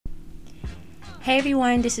Hey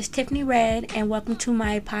everyone, this is Tiffany Red, and welcome to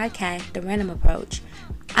my podcast, The Random Approach.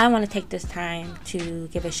 I want to take this time to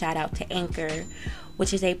give a shout out to Anchor,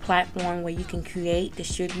 which is a platform where you can create,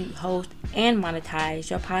 distribute, host, and monetize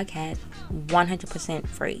your podcast 100%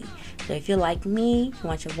 free. So if you're like me, you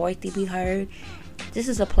want your voice to be heard, this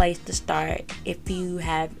is a place to start. If you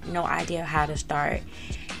have no idea how to start,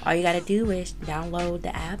 all you gotta do is download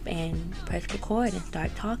the app and press record and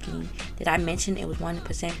start talking. Did I mention it was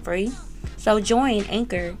 100% free? So join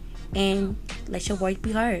Anchor and let your voice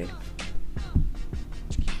be heard.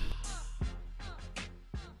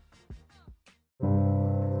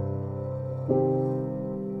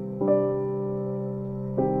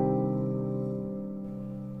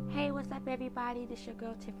 Hey, what's up everybody? This is your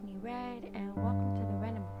girl Tiffany Red, and welcome to the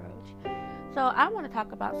Random Approach. So I want to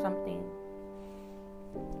talk about something,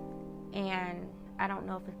 and I don't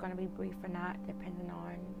know if it's going to be brief or not, depending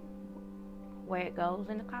on where it goes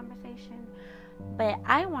in the conversation. But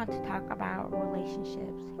I want to talk about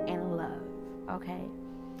relationships and love, okay?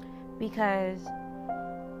 Because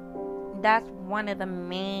that's one of the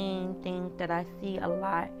main things that I see a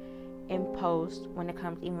lot in posts when it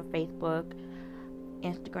comes to even Facebook,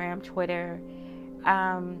 Instagram, Twitter.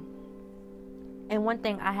 And one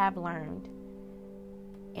thing I have learned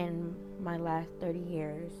in my last 30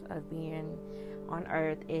 years of being on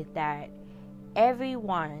earth is that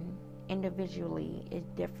everyone individually is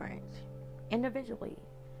different. Individually.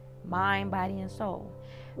 Mind, body, and soul.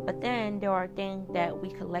 But then there are things that we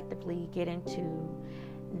collectively get into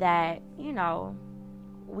that,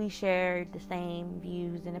 we share the same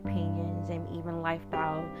views and opinions and even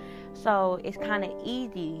lifestyle. So it's kind of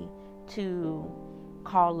easy to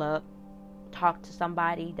call up, talk to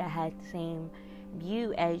somebody that has the same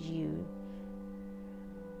view as you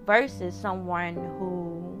versus someone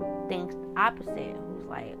who thinks opposite, who's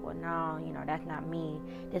like, well, no, that's not me.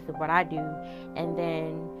 This is what I do. And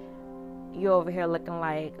then you're over here looking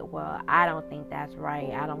like, well, I don't think that's right.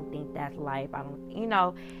 I don't think that's life.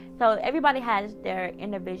 So everybody has their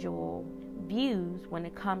individual views when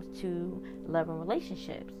it comes to love and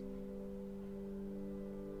relationships.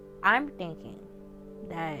 I'm thinking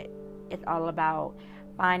that it's all about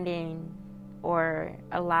finding or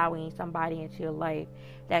allowing somebody into your life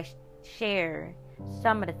that share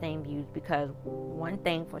some of the same views, because one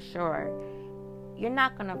thing for sure, you're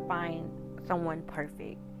not going to find someone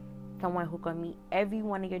perfect, someone who can meet every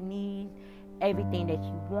one of your needs, everything that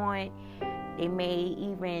you want. They may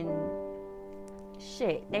even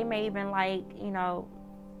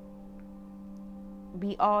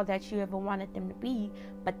be all that you ever wanted them to be,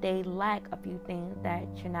 but they lack a few things that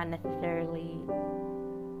you're not necessarily,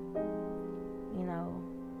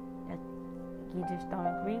 that you just don't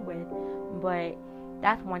agree with. But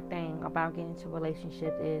that's one thing about getting into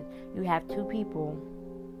relationships is you have two people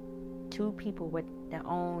with their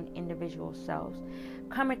own individual selves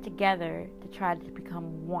coming together to try to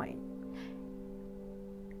become one.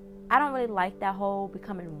 I don't really like that whole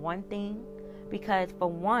becoming one thing, because for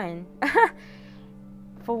one,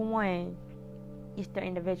 it's the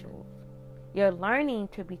individuals. You're learning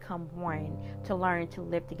to become one, to learn to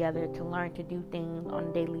live together, to learn to do things on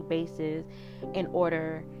a daily basis in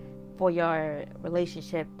order for your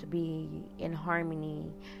relationship to be in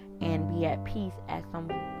harmony and be at peace at some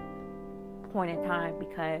point in time.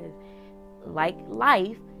 Because like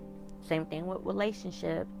life, same thing with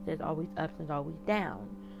relationships, there's always ups and always downs.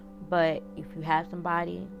 But if you have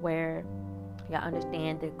somebody where y'all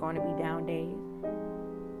understand there's going to be down days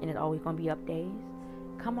and there's always going to be up days,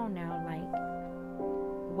 come on now,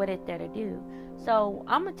 what is there to do? So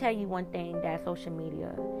I'm going to tell you one thing that social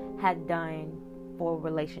media has done for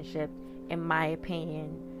relationships, in my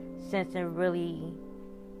opinion, since it really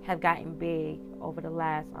has gotten big over the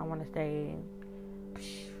last, I want to say,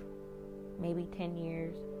 maybe 10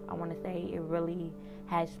 years. I want to say it really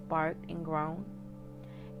has sparked and grown.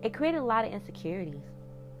 It created a lot of insecurities.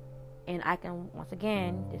 And I can, once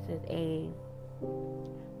again, this is a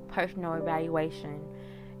personal evaluation.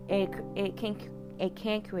 It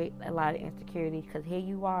can create a lot of insecurities, because here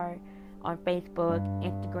you are on Facebook,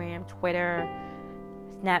 Instagram, Twitter,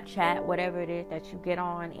 Snapchat, whatever it is that you get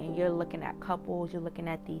on, and you're looking at couples, you're looking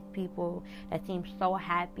at these people that seem so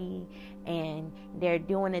happy, and they're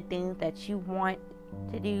doing the things that you want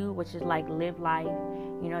to do, which is like live life.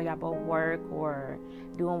 Y'all both work or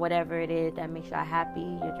doing whatever it is that makes y'all happy.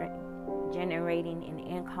 You're generating an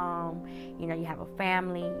income. You have a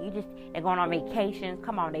family. They're going on vacations.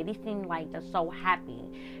 Come on, they just seem like they're so happy.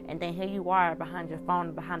 And then here you are behind your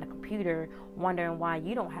phone, behind the computer, wondering why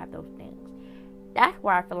you don't have those things. That's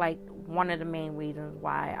where I feel like one of the main reasons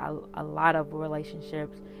why a lot of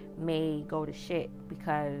relationships may go to shit,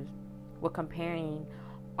 because we're comparing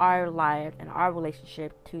our lives and our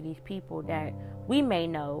relationship to these people that we may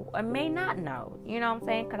know or may not know. You know what I'm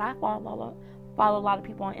saying? Because I follow a lot of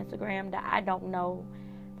people on Instagram that I don't know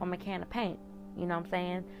from a can of paint. You know what I'm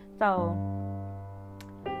saying? So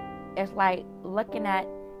it's like looking at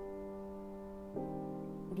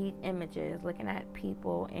these images, looking at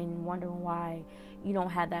people and wondering why you don't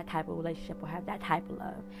have that type of relationship or have that type of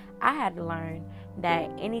love. I had to learn that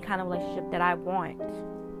any kind of relationship that I want,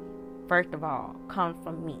 first of all, comes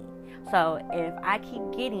from me. So if I keep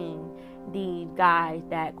getting these guys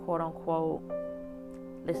that quote unquote,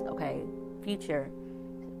 Future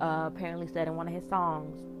apparently said in one of his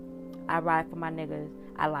songs, I ride for my niggas,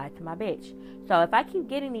 I lie to my bitch. So if I keep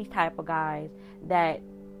getting these type of guys that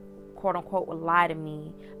quote unquote would lie to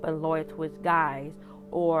me but loyal to his guys,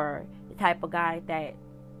 or the type of guys that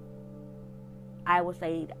I would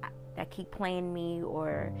say that keep playing me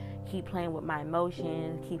or keep playing with my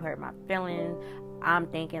emotions, keep hurting my feelings, I'm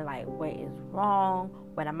thinking like, what is wrong?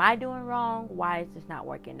 What am I doing wrong? Why is this not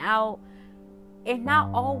working out? It's not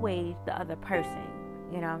always the other person.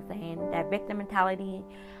 You know what I'm saying? That victim mentality,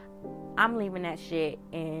 I'm leaving that shit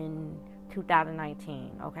in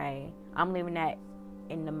 2019, okay? I'm leaving that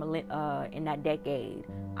in that decade.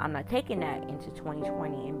 I'm not taking that into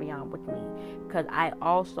 2020 and beyond with me, because I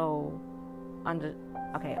also learn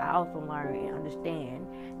and understand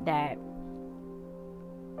that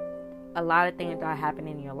a lot of things that are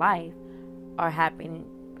happening in your life are happening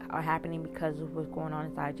because of what's going on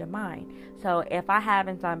inside your mind. So if I have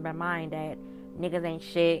inside my mind that niggas ain't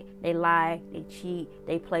shit, they lie, they cheat,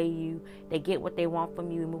 they play you, they get what they want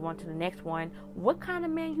from you and move on to the next one, what kind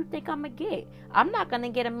of man you think I'm gonna get? I'm not gonna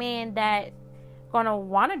get a man that gonna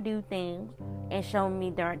wanna do things and show me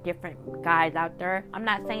there are different guys out there. I'm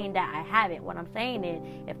not saying that I haven't. What I'm saying is,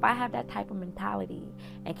 if I have that type of mentality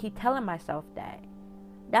and keep telling myself that,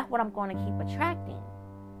 that's what I'm gonna keep attracting.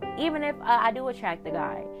 Even if I do attract the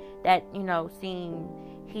guy that, seeing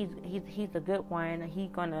he's a good one, he's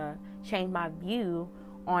gonna change my view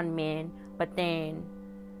on men, but then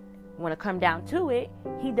when it comes down to it,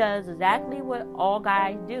 he does exactly what all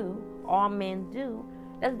guys do, all men do.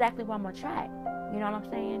 That's exactly what I'm gonna attract. You know what I'm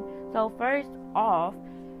saying? So first off,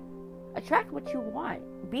 attract what you want.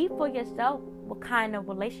 Be for yourself what kind of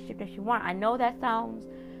relationship that you want. I know that sounds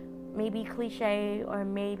maybe cliche, or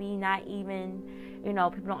maybe not even, people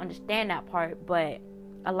don't understand that part, but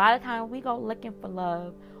a lot of times we go looking for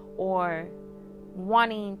love or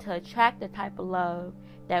wanting to attract the type of love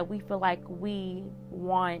that we feel like we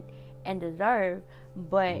want and deserve,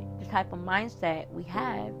 but the type of mindset we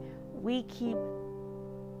have, we keep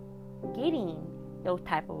getting those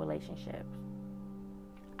type of relationships.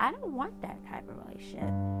 I don't want that type of relationship,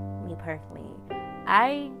 me personally.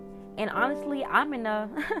 And honestly, I'm in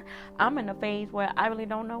a phase where I really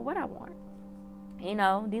don't know what I want.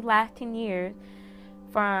 These last 10 years,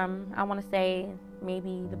 from, I want to say,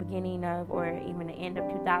 maybe the beginning of, or even the end of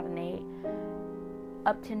 2008,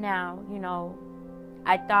 up to now,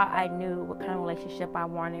 I thought I knew what kind of relationship I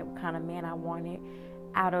wanted, what kind of man I wanted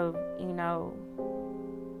out of,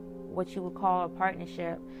 what you would call a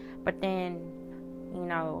partnership. But then,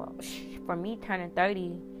 for me, turning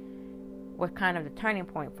 30 was kind of the turning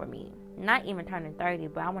point for me. Not even turning 30,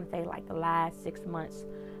 but I want to say like the last 6 months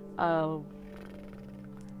of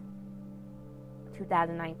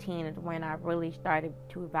 2019 is when I really started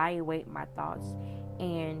to evaluate my thoughts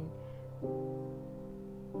and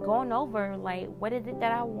going over, like, what is it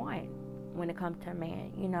that I want when it comes to a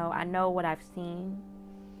man. I know what I've seen.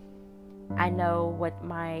 I know what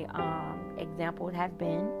my examples have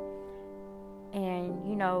been. And,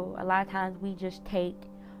 a lot of times we just take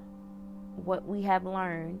what we have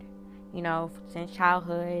learned, since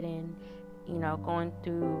childhood and, going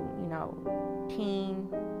through, teen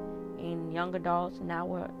and young adults, and now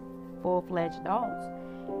we're full-fledged adults.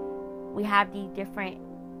 We have these different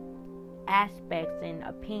aspects and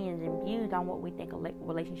opinions and views on what we think a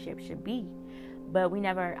relationship should be. But let me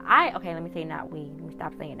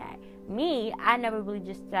stop saying that. I never really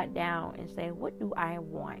just sat down and said, what do I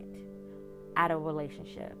want out of a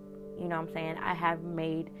relationship? You know what I'm saying? I have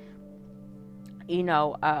made,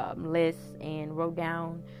 lists and wrote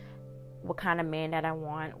down what kind of man that I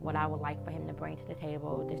want, what I would like for him to bring to the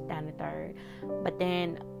table, this, that, and the third. But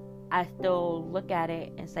then I still look at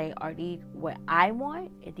it and say, are these what I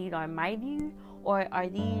want? These are my views? Or are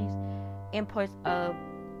these inputs of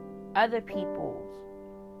other people's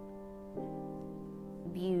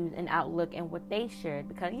views and outlook and what they shared?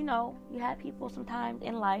 Because, you have people sometimes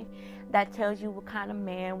in life that tells you what kind of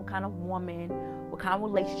man, what kind of woman, what kind of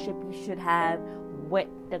relationship you should have, what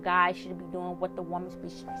the guy should be doing, what the woman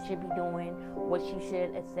should be doing, what she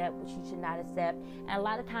should accept, what she should not accept. And a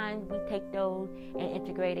lot of times we take those and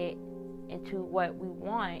integrate it into what we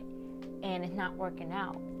want, and it's not working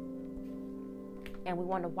out. And we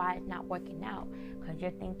wonder why it's not working out, because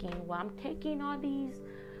you're thinking, well, I'm taking all these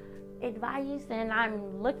advice and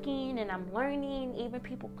I'm looking and I'm learning, even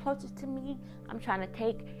people closest to me, I'm trying to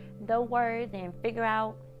take the words and figure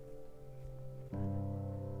out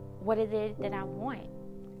what it is that I want.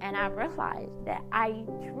 And I realized that I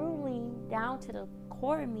truly, down to the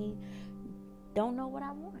core of me, don't know what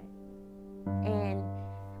I want. And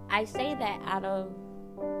I say that out of,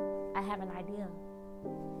 I have an idea.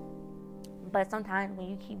 But sometimes when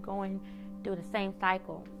you keep going through the same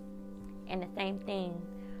cycle and the same thing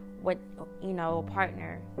with, a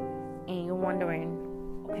partner, and you're wondering,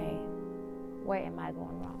 okay, where am I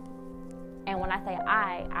going wrong? And when I say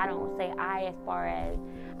I don't say I as far as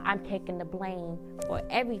I'm taking the blame for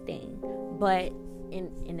everything. But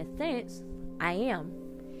in a sense, I am.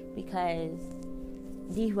 Because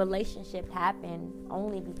these relationships happen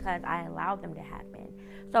only because I allowed them to happen.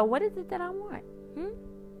 So what is it that I want?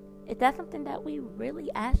 Is that something that we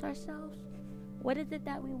really ask ourselves? What is it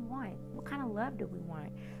that we want? What kind of love do we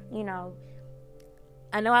want?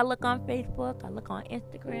 I know I look on Facebook, I look on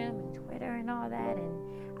Instagram and Twitter and all that,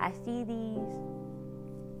 and I see these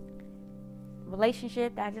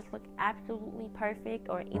relationships that just look absolutely perfect,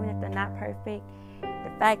 or even if they're not perfect,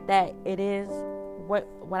 the fact that it is what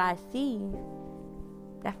I see,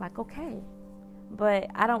 that's like, okay. But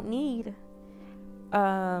I don't need,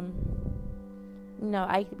 I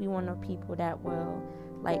used to be one of the people that will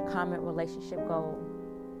comment relationship goal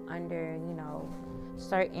under,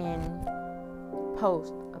 certain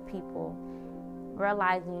posts of people,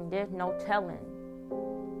 realizing there's no telling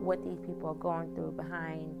what these people are going through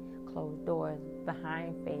behind closed doors,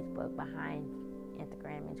 behind Facebook, behind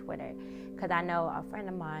Instagram and Twitter. Because I know a friend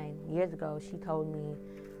of mine years ago, she told me,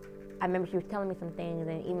 I remember she was telling me some things,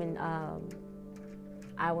 and even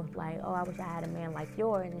I was like, oh, I wish I had a man like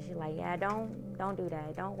yours. And she's like, yeah, don't do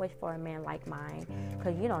that. Don't wish for a man like mine,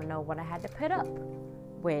 because you don't know what I had to put up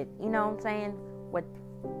with, what I'm saying, with,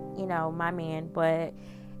 my man. But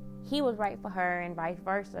he was right for her and vice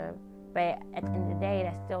versa. But at the end of the day,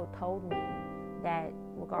 that still told me that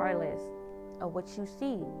regardless of what you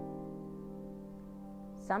see,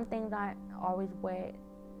 some things aren't always what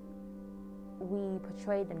we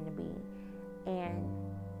portray them to be. And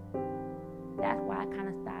that's why I kind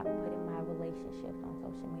of stopped putting my relationships on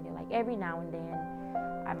social media. Like every now and then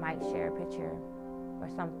I might share a picture or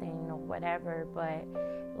something or whatever, but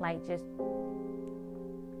just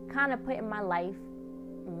kind of putting my life,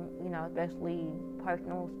 especially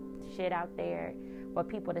personal shit out there for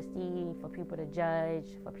people to see, for people to judge,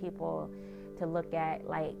 for people to look at,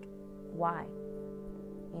 why,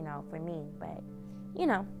 for me. But,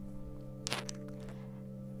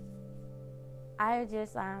 I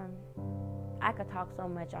just, I could talk so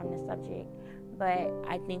much on this subject, but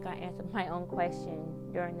I think I answered my own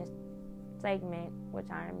question during this segment, which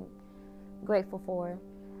I'm grateful for.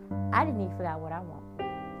 I didn't even figure out what I want.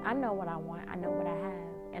 I know what I want. I know what I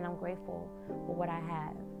have, and I'm grateful for what I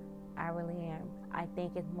have. I really am. I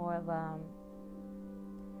think it's more of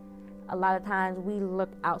a lot of times we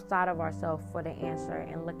look outside of ourselves for the answer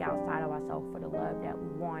and look outside of ourselves for the love that we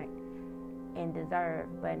want and deserve,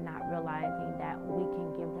 but not realizing that we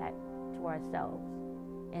can give that to ourselves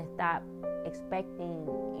and stop expecting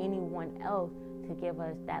anyone else to give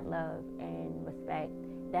us that love and respect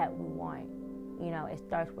that we want. It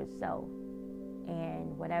starts with self,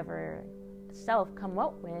 and whatever self come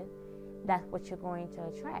up with, that's what you're going to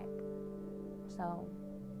attract. So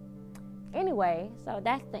anyway, so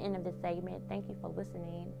that's the end of this segment. Thank you for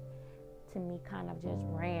listening to me kind of just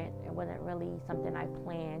rant. It wasn't really something I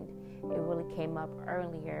planned. It really came up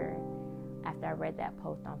earlier after I read that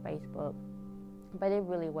post on Facebook. But it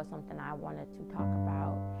really was something I wanted to talk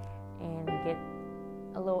about and get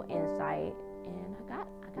a little insight. And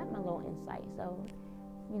I got my little insight. So,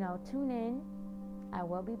 tune in. I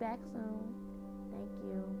will be back soon. Thank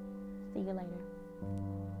you. See you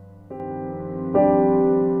later.